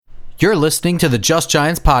You're listening to the Just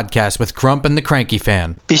Giants podcast with Grump and the Cranky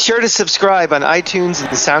Fan. Be sure to subscribe on iTunes and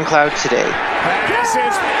SoundCloud today. This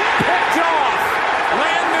is picked off.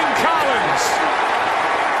 Landon Collins.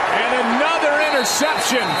 And another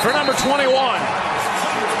interception for number 21.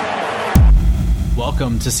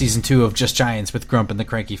 Welcome to Season 2 of Just Giants with Grump and the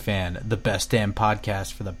Cranky Fan, the best damn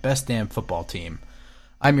podcast for the best damn football team.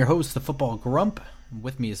 I'm your host, the Football Grump.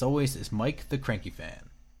 With me, as always, is Mike, the Cranky Fan.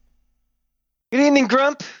 Good evening,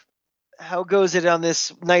 Grump. How goes it on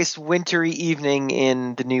this nice wintry evening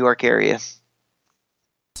in the New York area?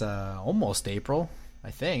 It's almost April,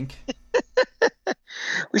 I think.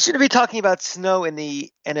 We shouldn't be talking about snow in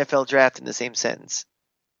the NFL draft in the same sentence.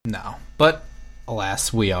 No, but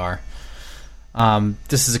alas, we are.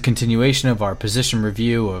 This is a continuation of our position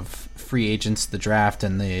review of free agents, the draft,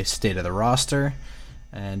 and the state of the roster.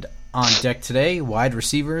 And on deck today, wide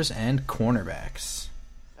receivers and cornerbacks.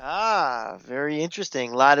 Very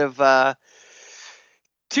interesting. A lot of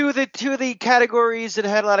two of the categories that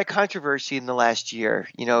had a lot of controversy in the last year.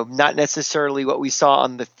 You know, not necessarily what we saw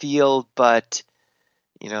on the field, but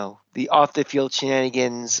you know, the off the field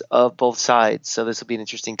shenanigans of both sides. So this will be an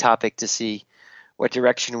interesting topic to see what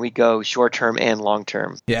direction we go, short term and long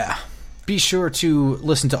term. Yeah. Be sure to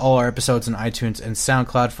listen to all our episodes on iTunes and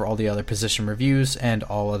SoundCloud for all the other position reviews and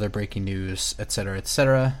all other breaking news, etc.,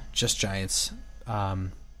 etc. Just Giants.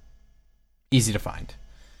 Easy to find.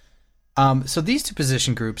 So these two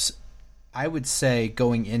position groups, I would say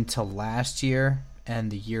going into last year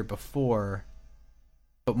and the year before,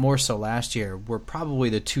 but more so last year, were probably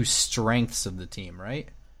the two strengths of the team, right?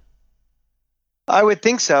 I would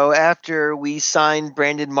think so. After we signed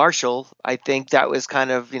Brandon Marshall, I think that was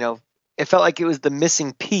kind of, it felt like it was the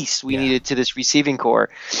missing piece we needed to this receiving core.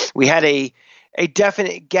 We had a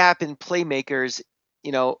definite gap in playmakers,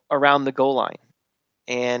 around the goal line.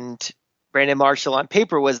 And Brandon Marshall on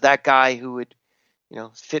paper was that guy who would,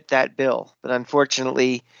 fit that bill. But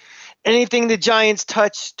unfortunately, anything the Giants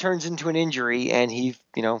touch turns into an injury. And he,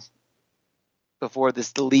 before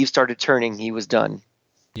the leaves started turning, he was done.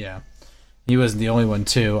 Yeah. He wasn't the only one,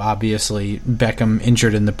 too. Obviously, Beckham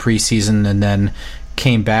injured in the preseason and then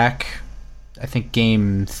came back, I think,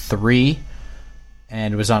 game 3,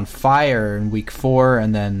 and was on fire in week 4,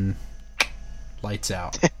 and then lights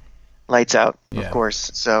out. Lights out, of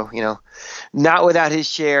course. So, not without his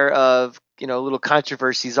share of, little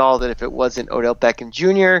controversies, all that if it wasn't Odell Beckham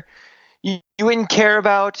Jr., you wouldn't care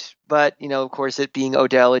about. But, of course, it being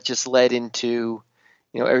Odell, it just led into,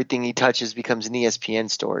 everything he touches becomes an ESPN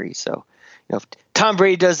story. So, if Tom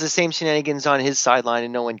Brady does the same shenanigans on his sideline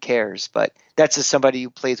and no one cares, but that's just somebody who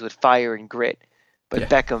plays with fire and grit. But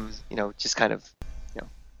Beckham, just kind of,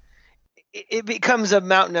 it becomes a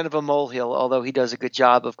mountain out of a molehill, although he does a good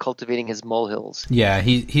job of cultivating his molehills. Yeah,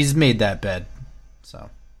 he's made that bed. So,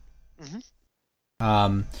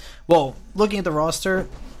 well, looking at the roster,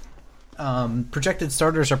 projected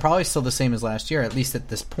starters are probably still the same as last year, at least at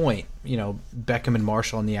this point. Beckham and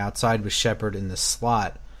Marshall on the outside with Shepard in the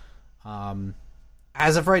slot.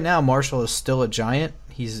 As of right now, Marshall is still a Giant.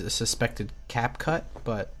 He's a suspected cap cut,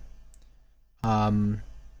 but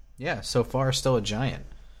so far still a Giant.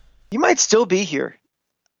 He might still be here.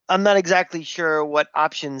 I'm not exactly sure what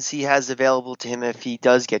options he has available to him if he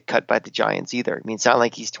does get cut by the Giants either. I mean, it's not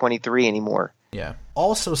like he's 23 anymore. Yeah.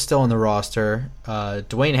 Also still on the roster,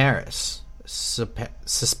 Dwayne Harris,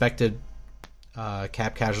 suspected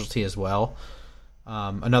cap casualty as well.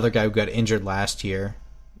 Another guy who got injured last year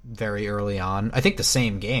very early on. I think the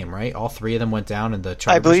same game, right? All three of them went down in the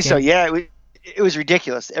Chargers I believe game. So, yeah. It was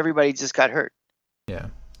ridiculous. Everybody just got hurt. Yeah.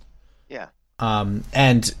 Yeah.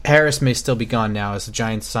 And Harris may still be gone now as the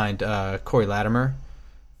Giants signed Corey Latimer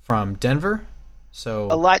from Denver. So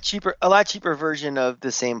a lot cheaper version of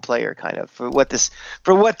the same player, kind of for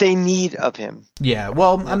what they need of him. Yeah,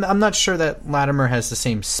 well, I'm not sure that Latimer has the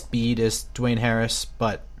same speed as Dwayne Harris,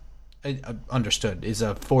 but understood is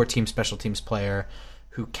a 4-team special teams player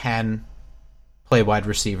who can play wide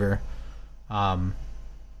receiver.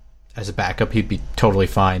 As a backup, he'd be totally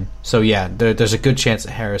fine. So yeah, there's a good chance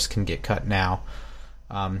that Harris can get cut now.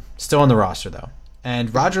 Still on the roster though,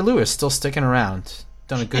 and Roger Lewis still sticking around.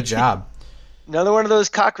 Done a good job. Another one of those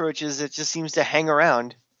cockroaches that just seems to hang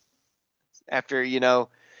around after,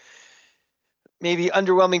 maybe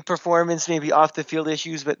underwhelming performance, maybe off the field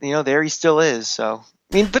issues, but there he still is. So,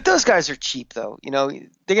 but those guys are cheap though. They're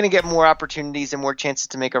going to get more opportunities and more chances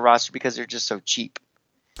to make a roster because they're just so cheap.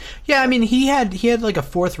 Yeah, he had like a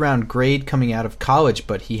 4th round grade coming out of college,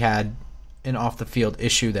 but he had an off the field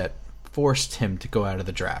issue that forced him to go out of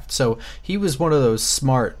the draft. So he was one of those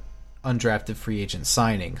smart undrafted free agent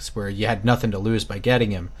signings where you had nothing to lose by getting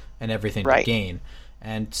him and everything to gain.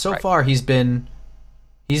 And so far he's been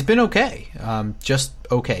okay. Just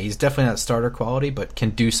okay. He's definitely not starter quality, but can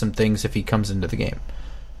do some things if he comes into the game.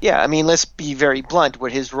 Yeah, I mean, let's be very blunt.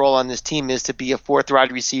 What his role on this team is to be a fourth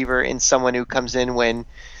wide receiver and someone who comes in when,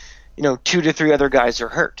 2 to 3 other guys are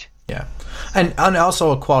hurt. Yeah. And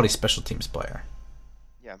also a quality special teams player.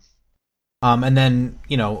 Yeah. And then,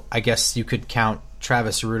 I guess you could count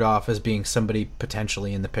Travis Rudolph as being somebody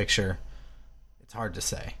potentially in the picture. It's hard to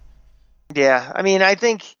say. Yeah, I mean, I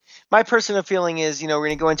think my personal feeling is, we're going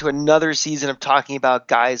to go into another season of talking about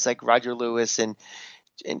guys like Roger Lewis and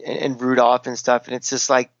Rudolph and stuff, and it's just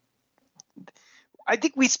like, I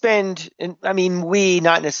think we spend, and I mean we,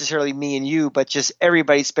 not necessarily me and you, but just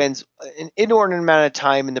everybody spends an inordinate amount of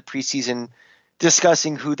time in the preseason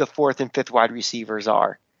discussing who the fourth and fifth wide receivers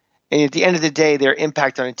are, and at the end of the day, their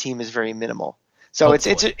impact on a team is very minimal. So it's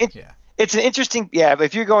an interesting, but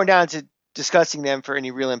if you're going down to discussing them for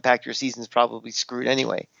any real impact, your season's probably screwed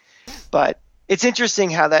anyway. But it's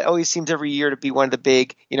interesting how that always seems every year to be one of the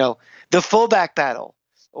big, the fullback battle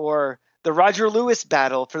or the Roger Lewis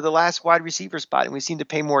battle for the last wide receiver spot, and we seem to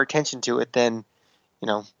pay more attention to it than,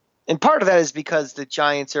 and part of that is because the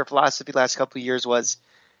Giants, their philosophy the last couple of years was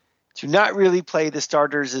to not really play the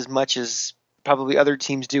starters as much as probably other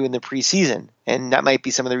teams do in the preseason, and that might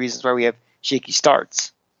be some of the reasons why we have shaky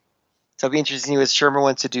starts. So it'll be interesting to see what Shermer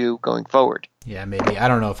wants to do going forward. Yeah, maybe. I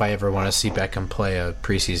don't know if I ever want to see Beckham play a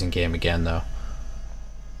preseason game again, though.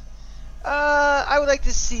 I would like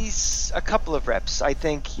to see a couple of reps. I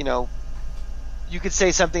think, you could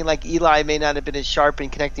say something like Eli may not have been as sharp in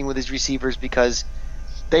connecting with his receivers because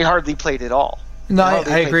they hardly played at all. No,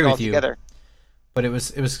 I agree with you. But it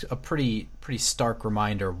was a pretty stark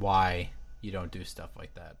reminder why you don't do stuff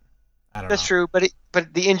like that. I don't know. That's true, but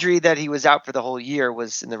the injury that he was out for the whole year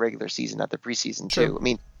was in the regular season, not the preseason too. True. I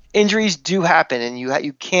mean, injuries do happen, and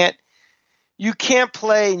you can't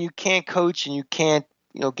play and you can't coach and you can't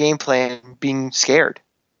game plan being scared.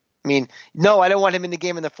 I mean, no, I don't want him in the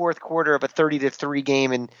game in the fourth quarter of a 30-3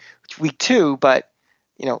 game in week 2, but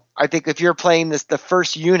I think if you're playing the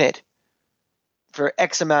first unit for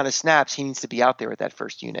X amount of snaps, he needs to be out there with that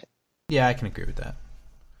first unit. Yeah, I can agree with that.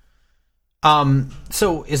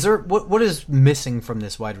 So is there what is missing from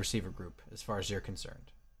this wide receiver group as far as you're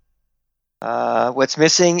concerned? What's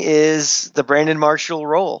missing is the Brandon Marshall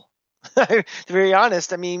role. To be very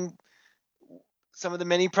honest, I mean, some of the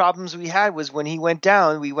many problems we had was when he went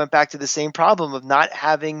down, we went back to the same problem of not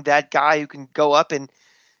having that guy who can go up and,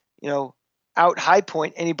 out high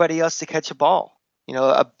point anybody else to catch a ball.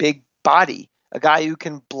 A big body, a guy who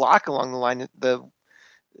can block along the line,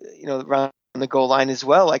 around the goal line as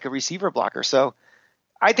well, like a receiver blocker. So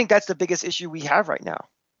I think that's the biggest issue we have right now.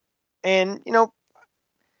 And,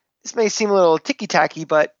 this may seem a little ticky-tacky,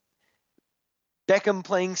 but Beckham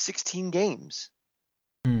playing 16 games.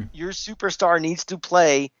 Your superstar needs to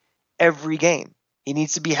play every game. He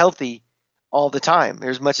needs to be healthy all the time, or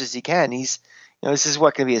as much as he can. He's, this is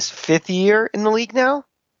going to be his 5th year in the league now?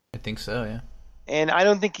 I think so, yeah. And I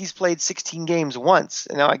don't think he's played 16 games once.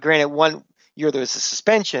 And now, granted, one year there was a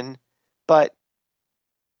suspension, but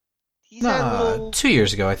he's had a little... 2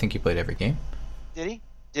 years ago, I think he played every game. Did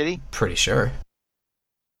he? Pretty sure.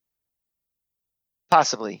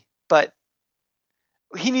 Possibly. But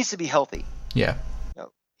he needs to be healthy. Yeah.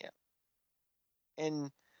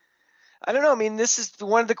 And I don't know. I mean, this is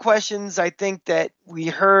one of the questions I think that we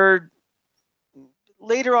heard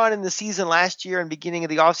later on in the season last year and beginning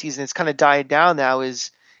of the offseason. It's kind of died down now. When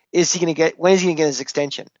is he going to get his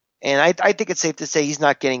extension? And I think it's safe to say he's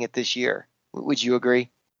not getting it this year. Would you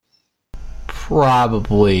agree?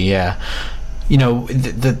 Probably, yeah.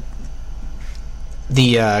 The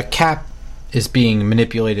cap is being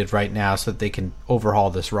manipulated right now so that they can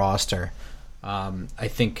overhaul this roster. I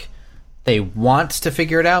think they want to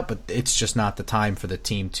figure it out, but it's just not the time for the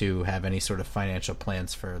team to have any sort of financial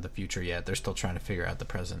plans for the future yet. They're still trying to figure out the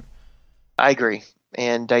present. I agree.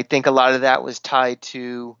 And I think a lot of that was tied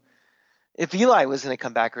to if Eli was going to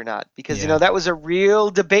come back or not. Because, that was a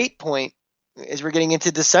real debate point as we're getting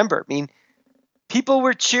into December. I mean, people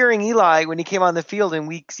were cheering Eli when he came on the field in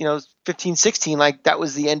weeks, 15, 16, like that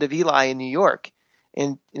was the end of Eli in New York.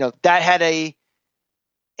 And, that had a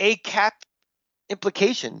cap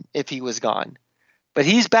implication if he was gone, but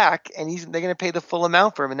he's back and they're going to pay the full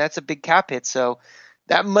amount for him, and that's a big cap hit. So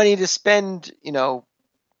that money to spend,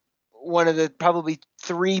 one of the probably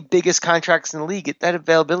 3 biggest contracts in the league, that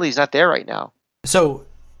availability is not there right now. So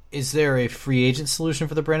is there a free agent solution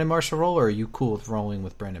for the Brandon Marshall role, or are you cool with rolling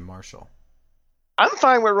with Brandon Marshall? I'm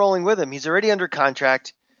fine with rolling with him. He's already under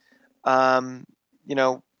contract. If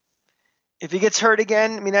he gets hurt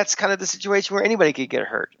again, I mean, that's kind of the situation where anybody could get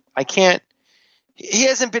hurt. I can't, He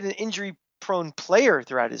hasn't been an injury-prone player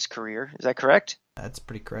throughout his career. Is that correct? That's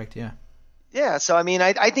pretty correct, yeah. Yeah, so I mean,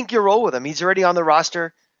 I think you roll with him. He's already on the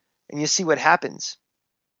roster, and you see what happens.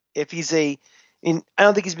 If he's I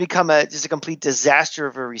don't think he's become just a complete disaster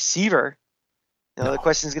of a receiver. The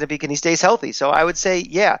question is going to be, can he stay healthy? So I would say,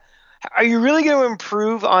 yeah. Are you really going to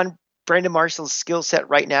improve on Brandon Marshall's skill set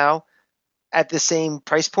right now at the same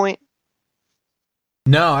price point?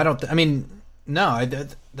 No, I don't.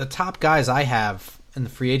 The top guys I have in the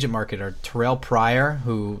free agent market are Terrell Pryor,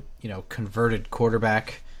 who converted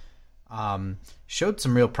quarterback, showed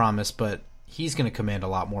some real promise, but he's going to command a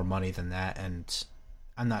lot more money than that, and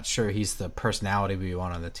I'm not sure he's the personality we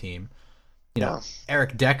want on the team.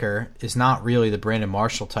 Eric Decker is not really the Brandon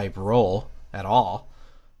Marshall type role at all.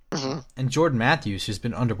 Mm-hmm. And Jordan Matthews, who's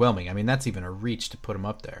been underwhelming. I mean, that's even a reach to put him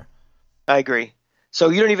up there. I agree. So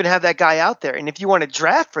you don't even have that guy out there. And if you want to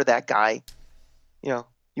draft for that guy, you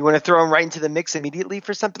want to throw him right into the mix immediately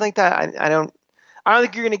for something like that. I don't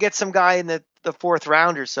think you're going to get some guy in the fourth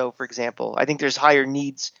round or so, for example. I think there's higher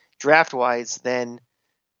needs draft-wise than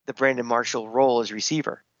the Brandon Marshall role as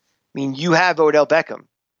receiver. I mean, you have Odell Beckham,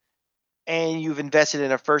 and you've invested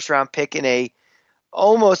in a first-round pick in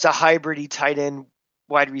almost a hybrid tight end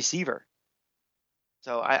wide receiver.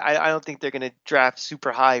 So I don't think they're going to draft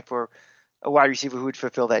super high for a wide receiver who would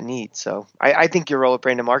fulfill that need. So I think you roll with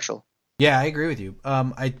Brandon Marshall. Yeah, I agree with you.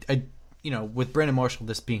 With Brandon Marshall,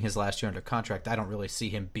 this being his last year under contract, I don't really see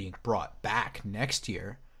him being brought back next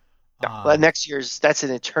year. Well, next year's, that's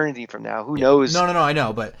an eternity from now. Who knows? No, I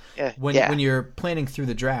know. But when you're planning through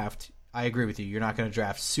the draft, I agree with you. You're not going to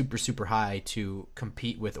draft super, super high to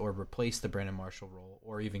compete with or replace the Brandon Marshall role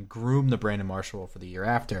or even groom the Brandon Marshall role for the year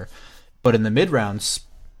after. But in the mid-rounds,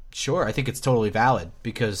 sure, I think it's totally valid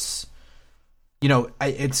because,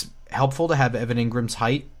 it's helpful to have Evan Ingram's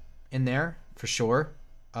height in there for sure.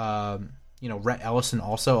 Rhett Ellison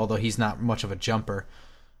also, although he's not much of a jumper.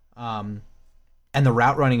 And the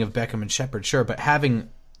route running of Beckham and Shepard, sure, but having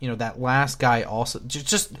that last guy also,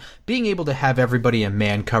 just being able to have everybody in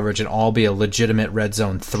man coverage and all be a legitimate red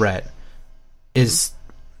zone threat is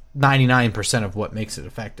 99% of what makes it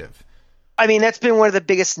effective. I mean, that's been one of the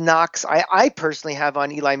biggest knocks I personally have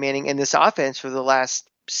on Eli Manning in this offense for the last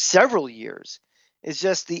several years. Is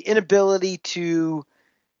just the inability to,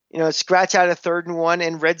 scratch out a 3rd and 1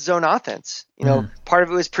 and red zone offense. Part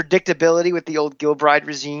of it was predictability with the old Gilbride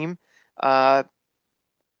regime.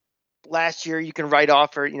 Last year, you can write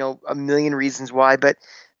off for a million reasons why, but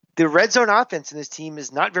the red zone offense in this team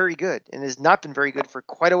is not very good and has not been very good for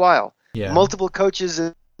quite a while. Yeah. Multiple coaches,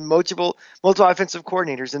 and multiple offensive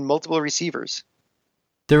coordinators, and multiple receivers.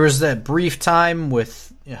 There was that brief time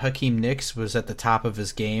with Hakeem Nicks was at the top of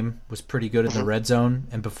his game, was pretty good in the red zone,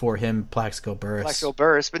 and before him, Plaxico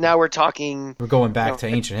Burress. But now we're going back to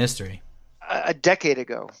ancient history. A decade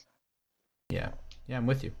ago. Yeah, I'm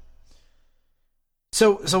with you.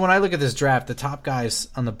 So when I look at this draft, the top guys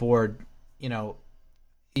on the board, you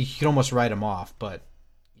can almost write them off, but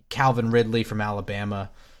Calvin Ridley from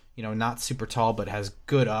Alabama, not super tall, but has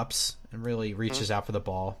good ups and really reaches out for the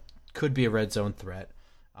ball. Could be a red zone threat.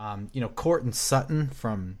 Cortland Sutton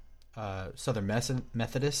from Southern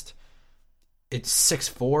Methodist. It's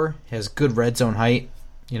 6'4", has good red zone height.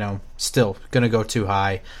 Still going to go too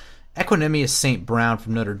high. Equanimous St. Brown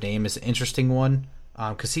from Notre Dame is an interesting one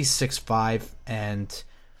because he's 6'5", and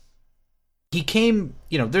he came,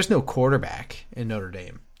 there's no quarterback in Notre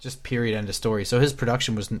Dame. Just period, end of story. So his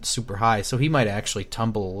production wasn't super high, so he might actually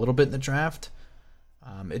tumble a little bit in the draft.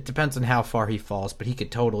 It depends on how far he falls, but he could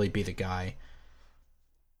totally be the guy.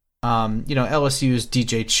 LSU's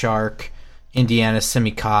DJ Chark, Indiana's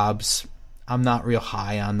Simi Cobbs. I'm not real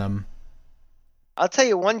high on them. I'll tell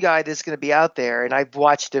you one guy that's going to be out there, and I've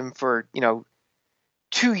watched him for,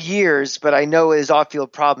 2 years, but I know his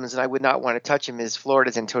off-field problems, and I would not want to touch him, is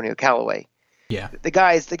Florida's Antonio Callaway. Yeah. The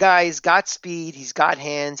guy's got speed, he's got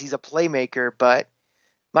hands, he's a playmaker, but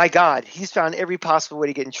my God, he's found every possible way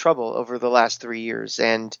to get in trouble over the last 3 years.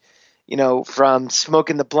 And, from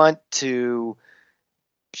smoking the blunt to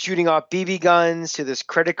shooting off BB guns to this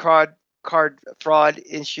credit card fraud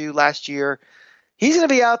issue last year, he's going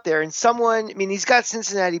to be out there. And he's got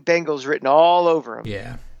Cincinnati Bengals written all over him.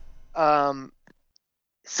 Yeah.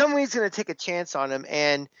 Somebody's going to take a chance on him,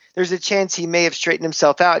 and there's a chance he may have straightened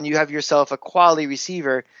himself out, and you have yourself a quality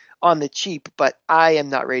receiver on the cheap. But I am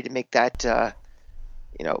not ready to make that,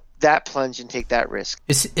 that plunge and take that risk.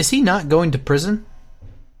 Is he not going to prison?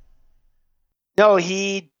 No,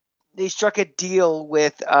 they struck a deal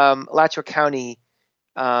with Alachua County,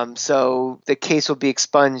 so the case will be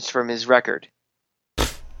expunged from his record.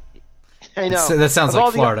 I know. That sounds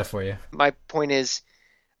like Florida for you. My point is,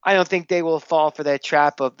 I don't think they will fall for that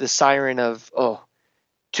trap of the siren of,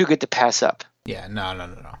 too good to pass up. Yeah, no.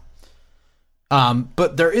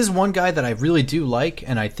 But there is one guy that I really do like,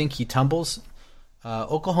 and I think he tumbles.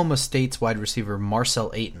 Oklahoma State's wide receiver,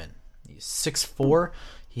 Marcel Aitman. He's 6'4".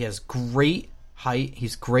 He has great height.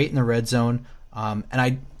 He's great in the red zone.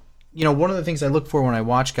 And one of the things I look for when I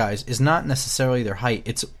watch guys is not necessarily their height.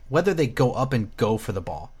 It's whether they go up and go for the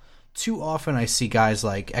ball. Too often I see guys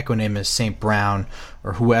like Equanimeous St. Brown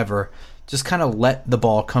or whoever just kind of let the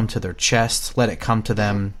ball come to their chest, let it come to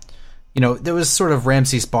them. There was sort of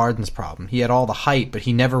Ramses Barden's problem. He had all the height, but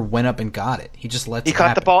he never went up and got it. He just lets it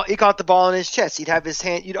happen. He caught the ball in his chest. He'd have his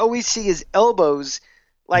hand. You'd always see his elbows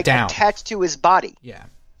down, attached to his body. Yeah.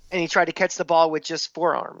 And he tried to catch the ball with just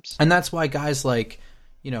forearms. And that's why guys like,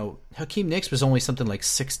 Hakeem Nicks was only something like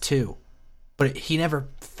 6'2". But he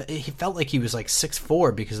felt like he was like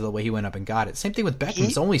 6'4" because of the way he went up and got it. Same thing with Beckham.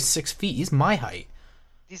 He's only 6 feet. He's my height.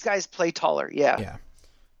 These guys play taller, yeah.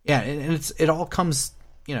 Yeah, and it all comes,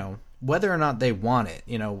 whether or not they want it,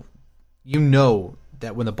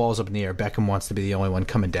 that when the ball's up in the air, Beckham wants to be the only one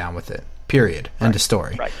coming down with it. Period. Right. End of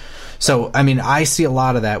story. Right. So, I see a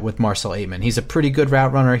lot of that with Marcel Aitman. He's a pretty good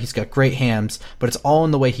route runner. He's got great hands, but it's all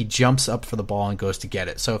in the way he jumps up for the ball and goes to get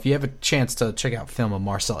it. So if you have a chance to check out film of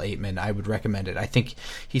Marcel Aitman, I would recommend it. I think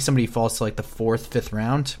he's somebody who falls to like the 4th, 5th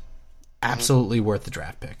round. Absolutely worth the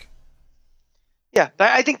draft pick. Yeah,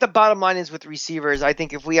 I think the bottom line is with receivers, I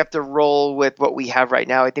think if we have to roll with what we have right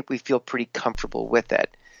now, I think we feel pretty comfortable with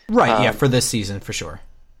it. Right, for this season, for sure.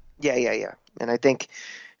 Yeah. And I think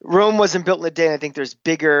Rome wasn't built in a day, and I think there's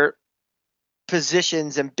bigger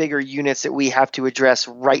positions and bigger units that we have to address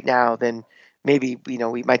right now than maybe,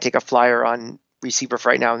 we might take a flyer on receiver for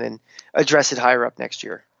right now and then address it higher up next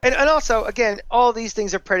year. And also, again, all these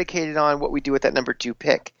things are predicated on what we do with that number 2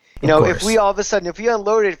 pick. If we all of a sudden, if we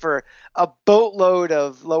unloaded for a boatload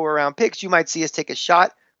of lower round picks, you might see us take a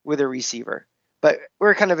shot with a receiver. But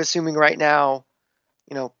we're kind of assuming right now,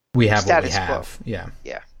 we have status what we have. quo.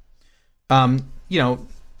 Yeah.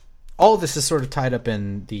 All of this is sort of tied up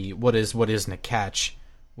in the what isn't a catch,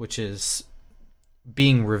 which is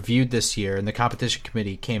being reviewed this year, and the competition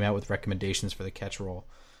committee came out with recommendations for the catch rule.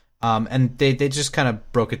 And they just kind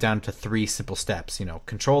of broke it down to 3 simple steps.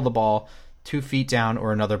 Control the ball 2 feet down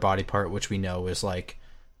or another body part, which we know is like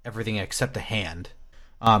everything except a hand,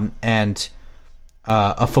 and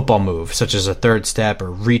a football move, such as a third step or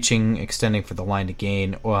reaching, extending for the line to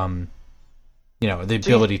gain, the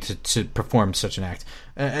ability to perform such an act.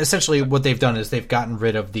 Essentially, what they've done is they've gotten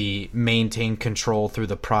rid of the maintain control through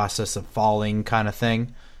the process of falling kind of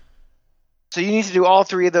thing. So you need to do all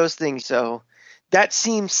 3 of those things. So that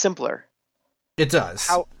seems simpler. It does.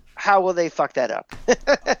 How will they fuck that up?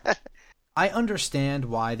 I understand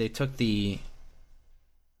why they took the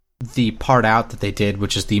part out that they did,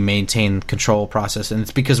 which is the maintain control process, and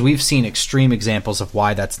it's because we've seen extreme examples of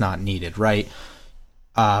why that's not needed, right?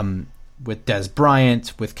 With Des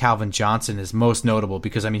Bryant, with Calvin Johnson is most notable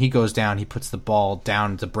because, he goes down, he puts the ball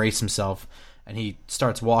down to brace himself, and he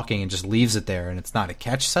starts walking and just leaves it there, and it's not a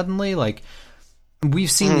catch suddenly. Like,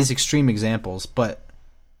 we've seen these extreme examples, but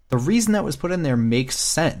the reason that was put in there makes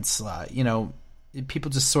sense.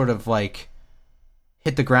 People just sort of like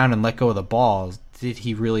hit the ground and let go of the ball. Did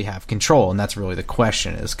he really have control? And that's really the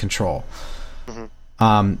question, is control.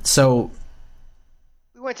 So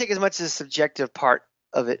we want to take as much as the subjective part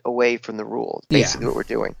of it away from the rule. Basically what we're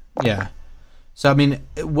doing. Yeah. So,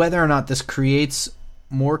 whether or not this creates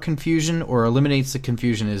more confusion or eliminates the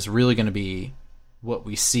confusion is really going to be what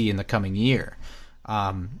we see in the coming year.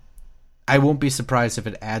 I won't be surprised if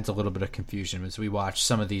it adds a little bit of confusion as we watch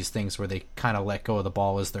some of these things where they kind of let go of the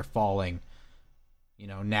ball as they're falling.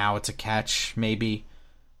 Now it's a catch, maybe.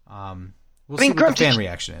 We'll see what the fan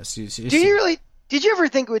reaction is. Did you ever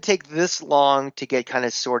think it would take this long to get kind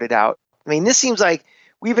of sorted out? This seems like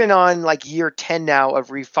we've been on like year 10 now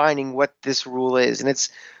of refining what this rule is, and it's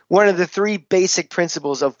one of the 3 basic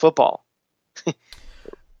principles of football.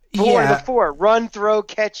 The 4: run, throw,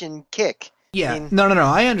 catch, and kick. Yeah, no,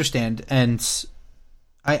 I understand, and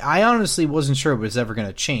I honestly wasn't sure it was ever going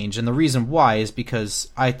to change, and the reason why is because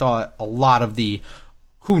I thought a lot of the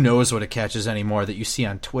who knows what a catch is anymore that you see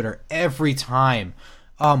on Twitter every time.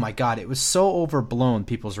 Oh my God, it was so overblown,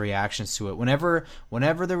 people's reactions to it. Whenever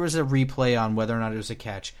there was a replay on whether or not it was a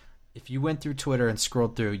catch, if you went through Twitter and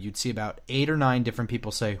scrolled through, you'd see about 8 or 9 different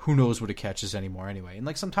people say, who knows what a catch is anymore anyway.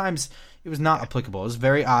 And sometimes it was not applicable. It was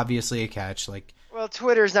very obviously a catch. Well,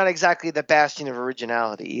 Twitter is not exactly the bastion of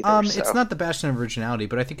originality either. It's not the bastion of originality,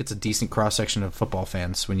 but I think it's a decent cross-section of football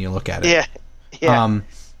fans when you look at it. Yeah.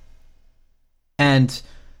 And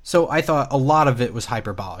so I thought a lot of it was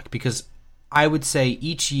hyperbolic because I would say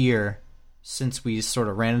each year since we sort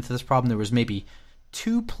of ran into this problem, there was maybe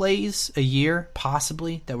 2 plays a year,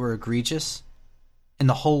 possibly, that were egregious in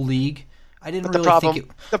the whole league. I didn't really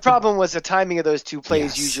think the problem was the timing of those 2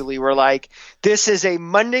 plays. Usually were like, this is a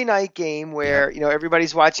Monday night game where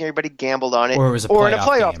everybody's watching, everybody gambled on it, or it was a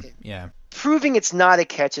playoff game. Yeah, proving it's not a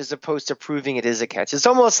catch as opposed to proving it is a catch. It's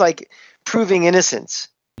almost like proving innocence.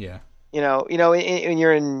 Yeah, when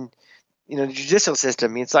you're in the judicial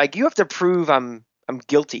system, it's like you have to prove I'm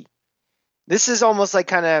guilty. This is almost like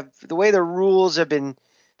kind of the way the rules have been.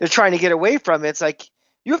 They're trying to get away from it. It's like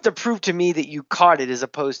you have to prove to me that you caught it as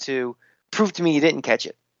opposed to prove to me you didn't catch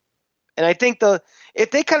it. And I think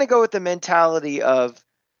if they kind of go with the mentality of,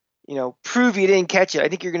 prove you didn't catch it, I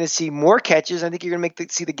think you're going to see more catches. I think you're going to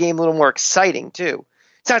see the game a little more exciting too.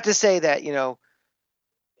 It's not to say that,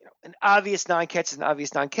 an obvious non-catch is an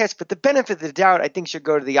obvious non-catch, but the benefit of the doubt, I think, should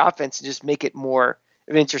go to the offense and just make it more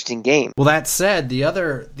of an interesting game. Well, that said, the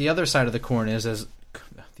other side of the corn is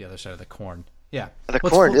the other side of the corn. Yeah.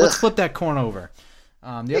 Let's flip that corn over.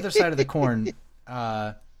 The other side of the corn,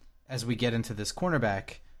 as we get into this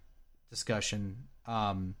cornerback discussion,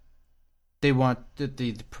 they want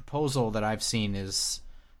the proposal that I've seen is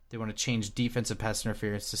they want to change defensive pass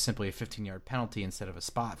interference to simply a 15-yard penalty instead of a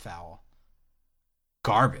spot foul.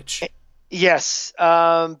 Garbage. Yes.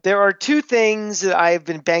 There are 2 things that I've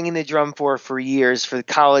been banging the drum for years for the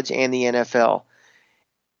college and the NFL.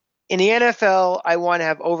 In the NFL, I want to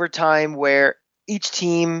have overtime where each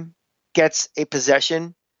team gets a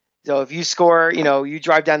possession. So if you score, you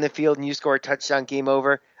drive down the field and you score a touchdown, game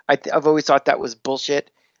over. I've always thought that was bullshit.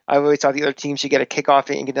 I've always thought the other team should get a kickoff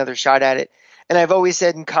and get another shot at it. And I've always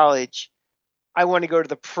said in college, I want to go to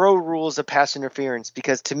the pro rules of pass interference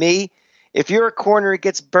because to me, if you're a corner, it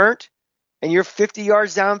gets burnt and you're 50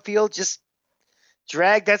 yards downfield, just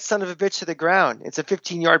drag that son of a bitch to the ground. It's a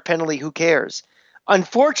 15-yard penalty. Who cares?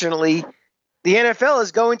 Unfortunately, the NFL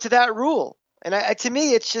is going to that rule. And to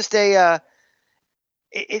me, it's just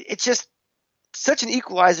it's just such an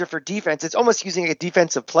equalizer for defense. It's almost using a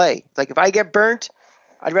defensive play. Like if I get burnt,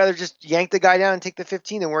 I'd rather just yank the guy down and take the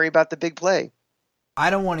 15 and worry about the big play. I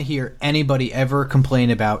don't want to hear anybody ever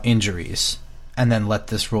complain about injuries and then let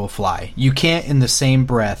this rule fly. You can't in the same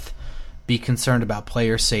breath be concerned about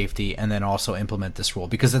player safety and then also implement this rule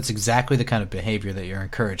because that's exactly the kind of behavior that you're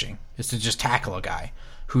encouraging, is to just tackle a guy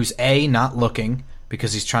who's A, not looking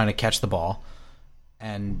because he's trying to catch the ball,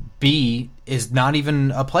 and B, is not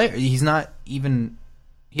even a player. He's not even.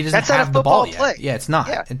 He doesn't have the ball yet. Yeah, it's not.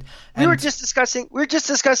 Yeah. We were just discussing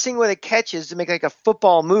what a catch is to make like a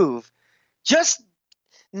football move. Just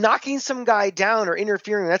knocking some guy down or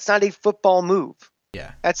interfering, that's not a football move.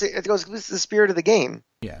 Yeah, it goes with the spirit of the game.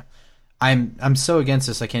 Yeah, I'm so against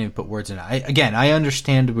this. I can't even put words in it. I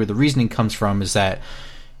understand where the reasoning comes from. Is that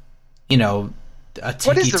a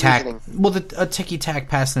ticky tack? Well, a ticky tack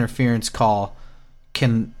pass interference call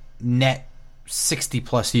can net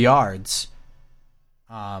 60+ yards,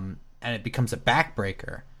 and it becomes a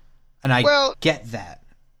backbreaker. And I get that,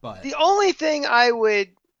 but the only thing I would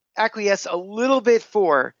acquiesce a little bit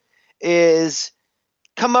for is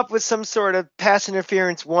come up with some sort of pass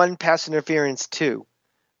interference 1, pass interference 2,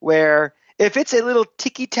 where if it's a little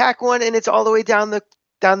ticky-tack one and it's all the way down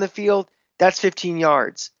the field, that's 15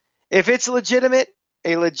 yards. If it's a legitimate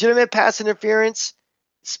pass interference,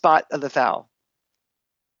 spot of the foul.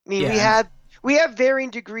 I mean, we have varying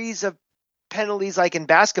degrees of penalties like in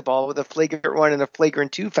basketball with a flagrant 1 and a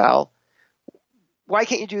flagrant 2 foul. Why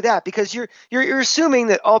can't you do that? Because you're assuming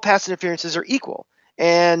that all pass interferences are equal.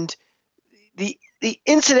 And the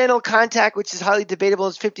incidental contact, which is highly debatable,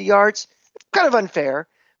 is 50 yards. It's kind of unfair.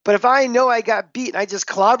 But if I know I got beat and I just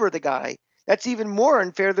clobber the guy, that's even more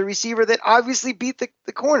unfair to the receiver that obviously beat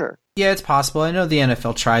the corner. Yeah, it's possible. I know the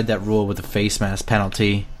NFL tried that rule with a face mask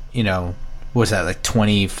penalty, was that like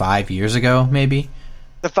 25 years ago, maybe?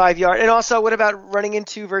 The 5 yard. And also, what about running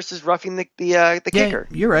into versus roughing the kicker?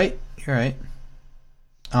 You're right.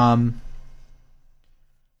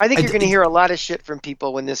 I think you're going to hear a lot of shit from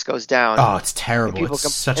people when this goes down. Oh, it's terrible.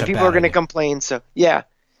 People are going to complain. So yeah,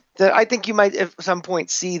 I think you might at some point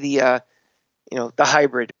see the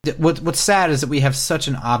hybrid. What's sad is that we have such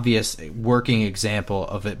an obvious working example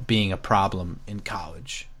of it being a problem in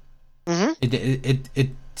college. Mm-hmm. It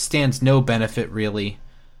stands no benefit really.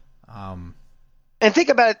 And think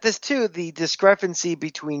about this too, the discrepancy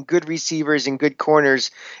between good receivers and good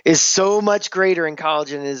corners is so much greater in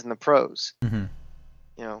college than it is in the pros. Mm-hmm.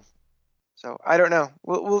 So I don't know.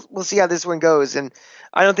 We'll see how this one goes, and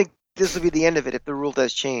I don't think this will be the end of it if the rule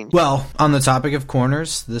does change. Well, on the topic of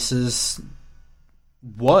corners, this is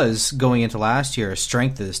was going into last year a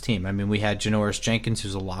strength of this team. I mean, we had Janoris Jenkins,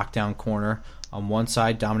 who's a lockdown corner on one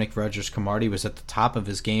side. Dominic Rodgers-Cromartie was at the top of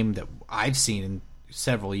his game that I've seen in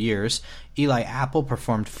several years. Eli Apple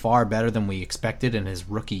performed far better than we expected in his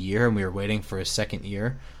rookie year, and we were waiting for his second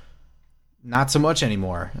year. Not so much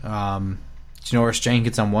anymore. Janoris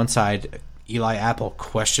Jenkins on one side, Eli Apple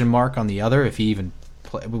question mark on the other. If he even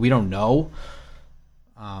play, we don't know.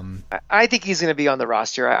 I think he's going to be on the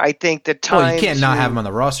roster. I think the time. Well, you can't not have him on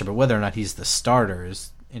the roster, but whether or not he's the starter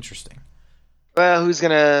is interesting. Well, who's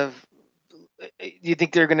going to? Do you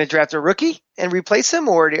think they're going to draft a rookie and replace him,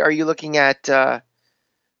 or are you looking at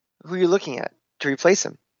who are you looking at to replace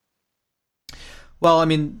him? Well, I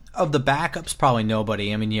mean, of the backups, probably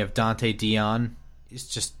nobody. I mean, you have Dante Dion. He's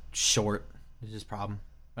just short. Is his problem.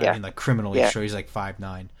 I mean, like criminally short. He's like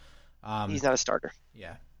 5'9". He's not a starter.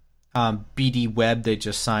 Yeah. BD Webb, they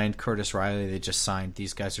just signed. Curtis Riley, they just signed.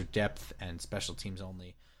 These guys are depth and special teams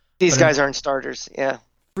only. These guys aren't starters, yeah.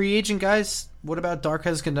 Free agent guys, what about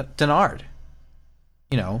Darqueze Dennard?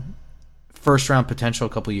 You know, first-round potential a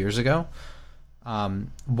couple years ago.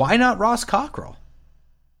 Why not Ross Cockrell?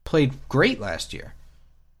 Played great last year.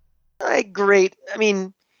 Great. I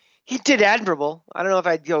mean, he did admirable. I don't know if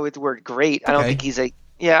I'd go with the word great. I don't think he's a...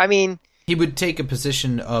 Yeah, I mean... He would take a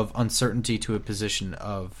position of uncertainty to a position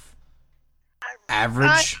of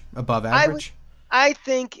average, above average? I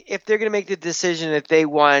think if they're going to make the decision that they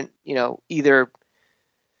want, either...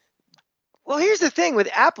 Well, here's the thing with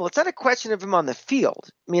Apple. It's not a question of him on the field.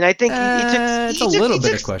 I mean, I think it's a little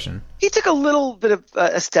bit of question. He took a little bit of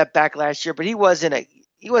a step back last year, but he wasn't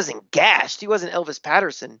gashed. He wasn't Elvis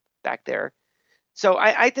Patterson back there. So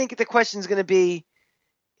I think the question is going to be,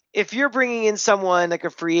 if you're bringing in someone like a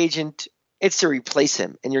free agent, it's to replace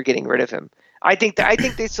him, and you're getting rid of him. I think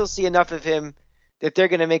they still see enough of him that they're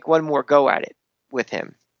going to make one more go at it with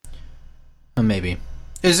him. Maybe.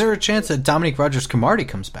 Is there a chance that Dominic Rodgers-Cromartie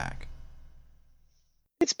comes back?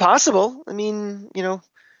 It's possible. I mean,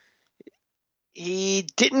 he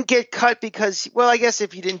didn't get cut because, well, I guess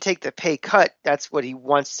if he didn't take the pay cut, that's what he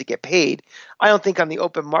wants to get paid. I don't think on the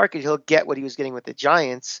open market he'll get what he was getting with the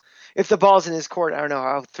Giants. If the ball's in his court, I don't know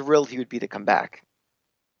how thrilled he would be to come back.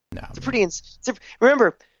 No.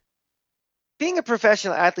 Remember, being a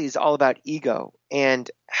professional athlete is all about ego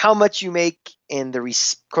and how much you make and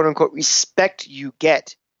the quote unquote respect you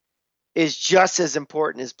get is just as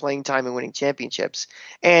important as playing time and winning championships.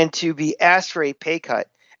 And to be asked for a pay cut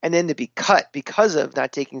and then to be cut because of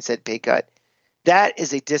not taking said pay cut, that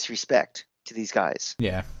is a disrespect to these guys.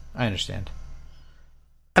 Yeah, I understand.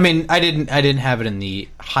 I mean, I didn't have it in the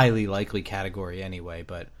highly likely category anyway,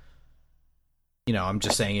 but I'm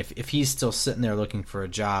just saying if he's still sitting there looking for a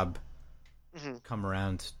job come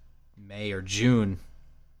around May or June,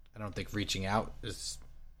 I don't think reaching out is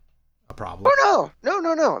a problem. Oh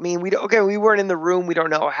no. I mean, we weren't in the room. We don't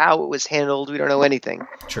know how it was handled. We don't know anything.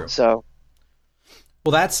 True. So,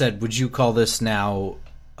 well, that said, would you call this now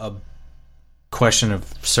a question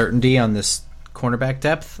of certainty on this cornerback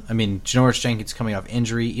depth? I mean, Janoris Jenkins coming off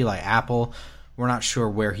injury, Eli Apple, we're not sure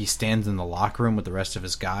where he stands in the locker room with the rest of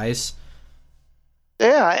his guys.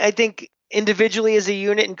 Yeah, I think individually as a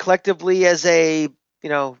unit and collectively as a,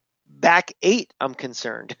 back eight, I'm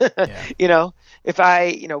concerned. Yeah. If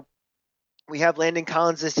we have Landon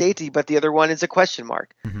Collins as safety, but the other one is a question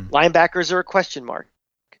mark. Mm-hmm. Linebackers are a question mark.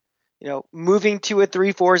 Moving to a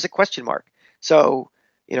 3-4 is a question mark. So,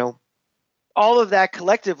 all of that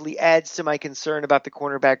collectively adds to my concern about the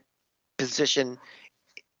cornerback position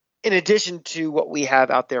in addition to what we have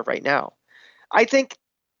out there right now. I think,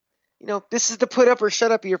 this is the put up or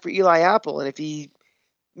shut up year for Eli Apple. And if he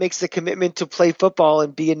makes the commitment to play football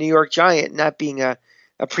and be a New York Giant, not being a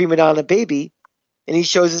prima donna baby, and he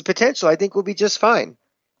shows his potential, I think we'll be just fine.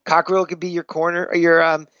 Cockrell could be your corner or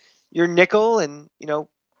your nickel and,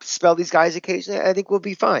 spell these guys occasionally. I think we'll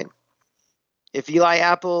be fine. If Eli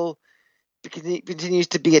Apple continues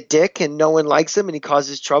to be a dick and no one likes him and he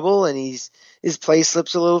causes trouble and his play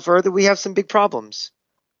slips a little further, we have some big problems.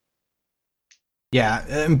 Yeah,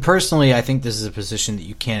 and personally, I think this is a position that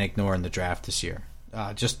you can't ignore in the draft this year.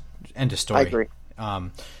 Just end of story. I agree.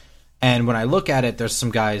 And when I look at it, there's some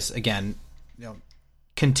guys, again,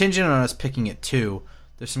 contingent on us picking at 2,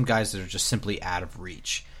 there's some guys that are just simply out of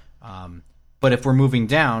reach. But if we're moving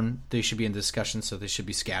down, they should be in discussion, so they should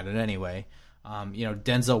be scattered anyway.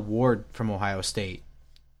 Denzel Ward from Ohio State,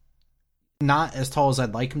 not as tall as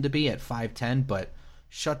I'd like him to be at 5'10", but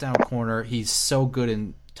shutdown corner. He's so good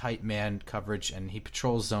in tight man coverage, and he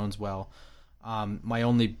patrols zones well. My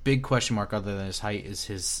only big question mark other than his height is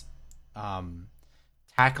his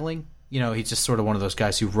tackling. he's just sort of one of those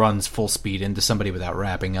guys who runs full speed into somebody without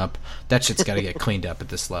wrapping up. That shit's got to get cleaned up at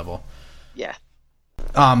this level. Yeah.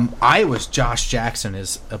 Iowa's Josh Jackson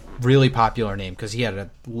is a really popular name because he had a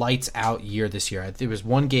lights-out year this year. There was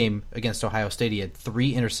one game against Ohio State. He had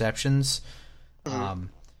 3 interceptions. And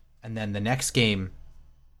then the next game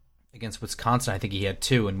against Wisconsin, I think he had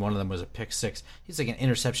 2, and one of them was a pick 6. He's like an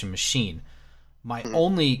interception machine. My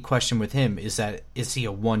only question with him is he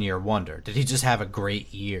a one-year wonder? Did he just have a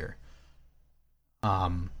great year? He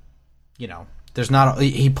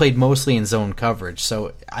played mostly in zone coverage,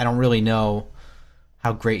 so I don't really know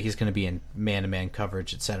how great he's going to be in man-to-man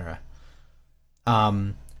coverage, etc.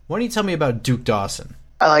 Why don't you tell me about Duke Dawson?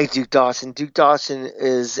 I like Duke Dawson. Duke Dawson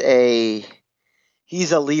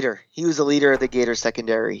he's a leader. He was a leader of the Gator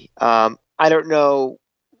secondary. I don't know,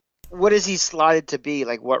 what is he slotted to be?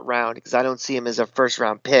 Like what round? Because I don't see him as a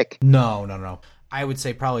first-round pick. No. I would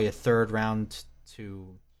say probably a third round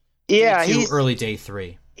to early day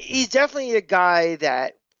 3. He's definitely a guy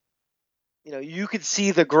that, you could see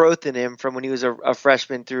the growth in him from when he was a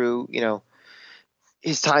freshman through,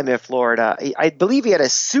 his time at Florida. I believe he had a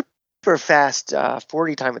super fast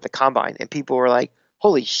 40 time at the combine, and people were like,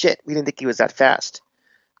 holy shit, we didn't think he was that fast.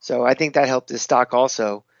 So I think that helped his stock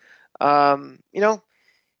also.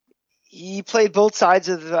 He played both sides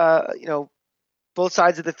of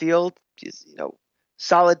the field. Just,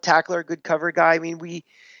 solid tackler, good cover guy. I mean,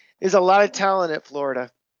 there's a lot of talent at Florida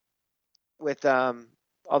with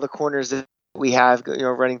all the corners that we have,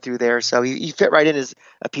 running through there. So he fit right in as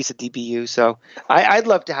a piece of DBU. So I'd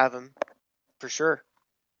love to have him for sure.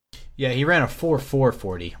 Yeah, he ran a 4.4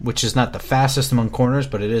 40, which is not the fastest among corners,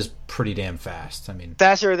 but it is pretty damn fast. I mean,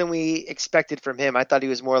 faster than we expected from him. I thought he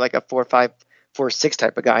was more like a 4.5, 4.6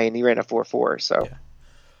 type of guy, and he ran a 4.4. So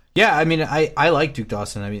yeah. I mean, I like Duke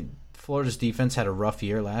Dawson. I mean, Florida's defense had a rough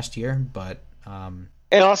year last year, but and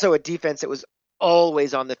also a defense that was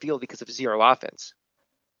always on the field because of zero offense.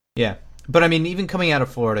 Yeah, but I mean, even coming out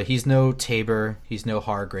of Florida, he's no Tabor, he's no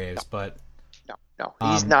Hargraves, but no,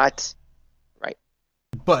 he's not. Right.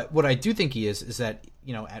 But what I do think he is that,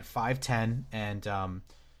 at 5'10", and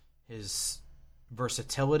his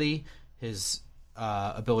versatility, his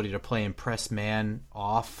ability to play in press man,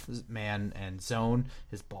 off man, and zone,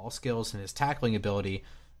 his ball skills, and his tackling ability,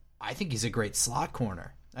 I think he's a great slot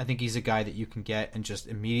corner. I think he's a guy that you can get and just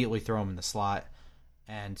immediately throw him in the slot.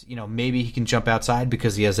 And, maybe he can jump outside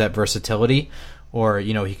because he has that versatility, or,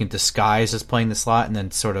 he can disguise as playing the slot and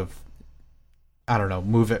then sort of, I don't know,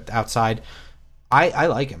 move it outside. I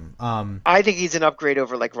like him. I think he's an upgrade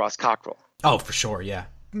over like Ross Cockrell. Oh, for sure, yeah.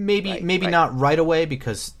 Maybe not right away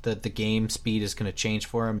because the game speed is going to change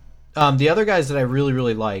for him. The other guys that I really,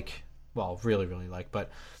 really like, but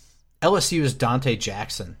LSU is Dante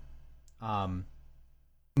Jackson.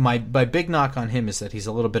 My big knock on him is that he's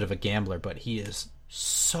a little bit of a gambler, but he is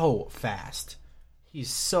so fast. He's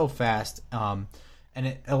so fast, and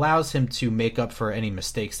it allows him to make up for any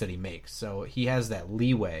mistakes that he makes. So he has that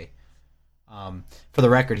leeway. For the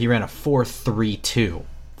record, he ran a 4.32.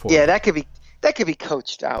 Yeah, that could be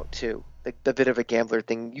coached out too. The bit of a gambler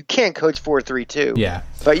thing. You can't coach 4.32. Yeah,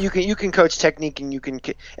 but you can coach technique,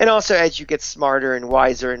 and also as you get smarter and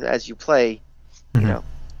wiser and as you play,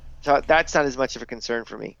 So that's not as much of a concern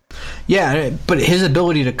for me. Yeah, but his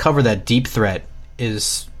ability to cover that deep threat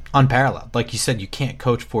is unparalleled. Like you said, you can't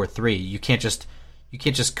coach 4-3. You can't just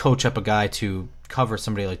coach up a guy to cover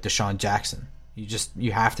somebody like Deshaun Jackson.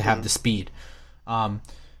 You have to have the speed. And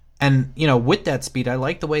with that speed, I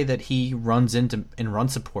like the way that he runs in run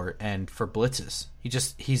support and for blitzes.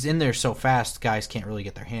 He's in there so fast, guys can't really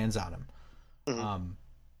get their hands on him.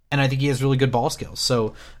 And I think he has really good ball skills.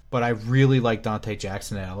 So, but I really like Dante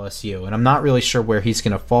Jackson at LSU, and I'm not really sure where he's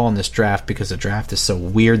going to fall in this draft because the draft is so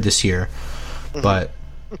weird this year. But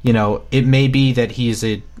it may be that he's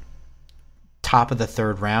a top of the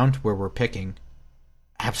third round where we're picking.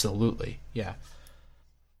 Absolutely, yeah.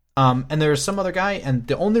 And there's some other guy, and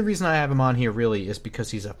the only reason I have him on here really is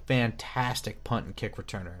because he's a fantastic punt and kick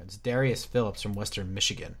returner. It's Darius Phillips from Western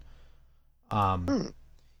Michigan.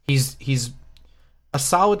 He's a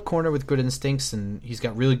solid corner with good instincts, and he's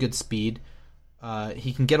got really good speed.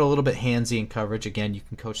 He can get a little bit handsy in coverage. Again, you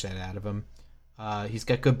can coach that out of him. He's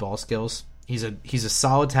got good ball skills. He's a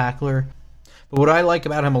solid tackler. But what I like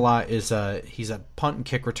about him a lot is he's a punt and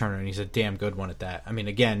kick returner, and he's a damn good one at that. I mean,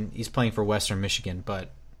 again, he's playing for Western Michigan,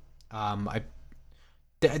 but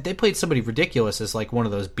they played somebody ridiculous as like one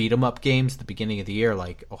of those beat 'em up games at the beginning of the year,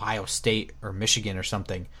 like Ohio State or Michigan or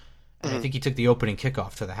something. And I think he took the opening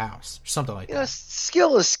kickoff to the house or something like that.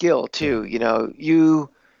 Skill is skill too. You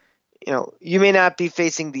may not be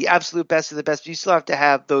facing the absolute best of the best, but you still have to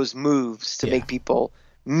have those moves to make people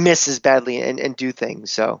miss as badly and do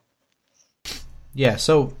things. So yeah,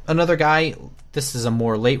 so another guy, this is a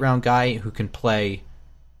more late round guy who can play,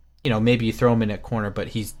 maybe you throw him in at corner, but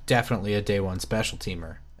he's definitely a day one special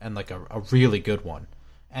teamer and like a really good one.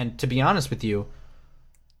 And to be honest with you,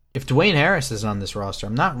 if Dwayne Harris is on this roster,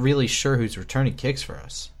 I'm not really sure who's returning kicks for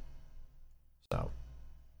us. So,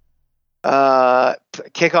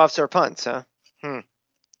 kickoffs or punts, huh?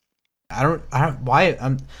 I don't.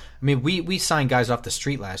 Why? We signed guys off the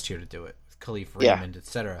street last year to do it, with Khalif Raymond,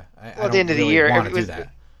 etc. Well, at the end of the year,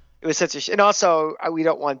 it was such a, and also we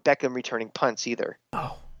don't want Beckham returning punts either.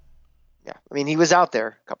 Oh, yeah. I mean, he was out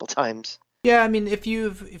there a couple times. Yeah, I mean, if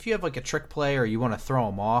you have like a trick play or you want to throw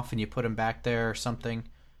him off and you put him back there or something,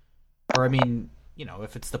 or I mean,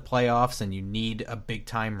 if it's the playoffs and you need a big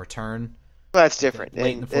time return, well, that's different.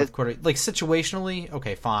 Late in the fourth quarter, like situationally,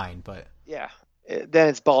 okay, fine, but yeah, then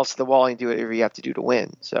it's balls to the wall and you do whatever you have to do to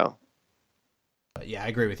win. So, but yeah, I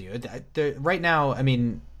agree with you. Right now, I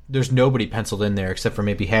mean, there's nobody penciled in there except for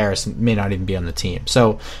maybe Harris, may not even be on the team.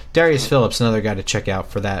 So Darius Phillips, another guy to check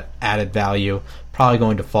out for that added value, probably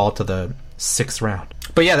going to fall to the 6th round.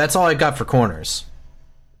 But yeah, that's all I got for corners.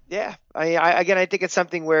 Yeah, I think it's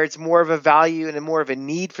something where it's more of a value and more of a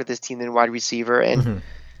need for this team than wide receiver. And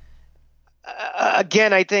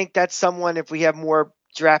again, I think that's someone, if we have more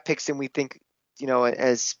draft picks than we think,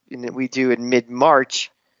 as we do in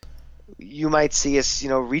mid-March, you might see us,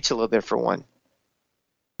 reach a little bit for one.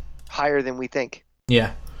 Higher than we think.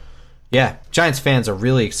 Yeah. Giants fans are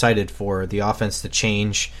really excited for the offense to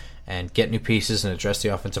change and get new pieces and address the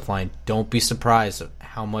offensive line. Don't be surprised at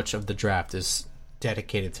how much of the draft is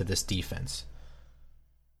dedicated to this defense.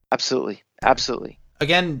 Absolutely.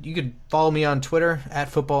 Again, you could follow me on Twitter at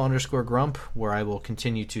 @football_grump, where I will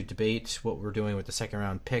continue to debate what we're doing with the second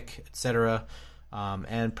round pick, etc.,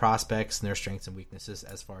 and prospects and their strengths and weaknesses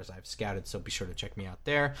as far as I've scouted. So be sure to check me out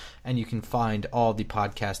there. And you can find all the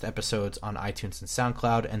podcast episodes on iTunes and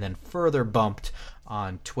SoundCloud, and then further bumped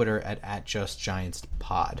on Twitter at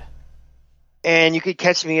 @JustGiantsPod. And you could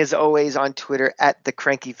catch me as always on Twitter at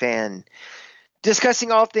 @TheCrankyFan,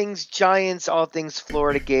 discussing all things Giants, all things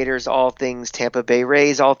Florida Gators, all things Tampa Bay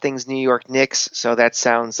Rays, all things New York Knicks. So that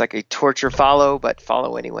sounds like a torture follow, but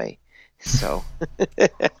follow anyway. So,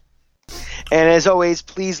 and as always,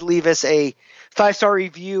 please leave us a 5-star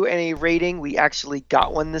review and a rating. We actually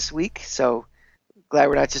got one this week, so glad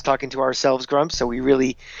we're not just talking to ourselves, Grump. So we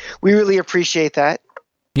really appreciate that.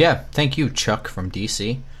 Yeah, thank you, Chuck from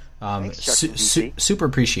DC. Thanks, Chuck from DC. Super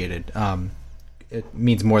appreciated. It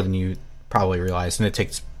means more than you probably realize, and it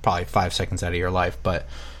takes probably 5 seconds out of your life. But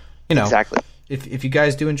exactly. If you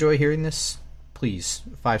guys do enjoy hearing this, please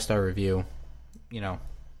 5-star review.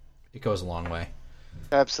 It goes a long way.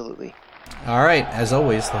 Absolutely. All right, as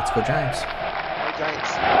always, let's go Giants. Go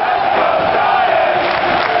Giants.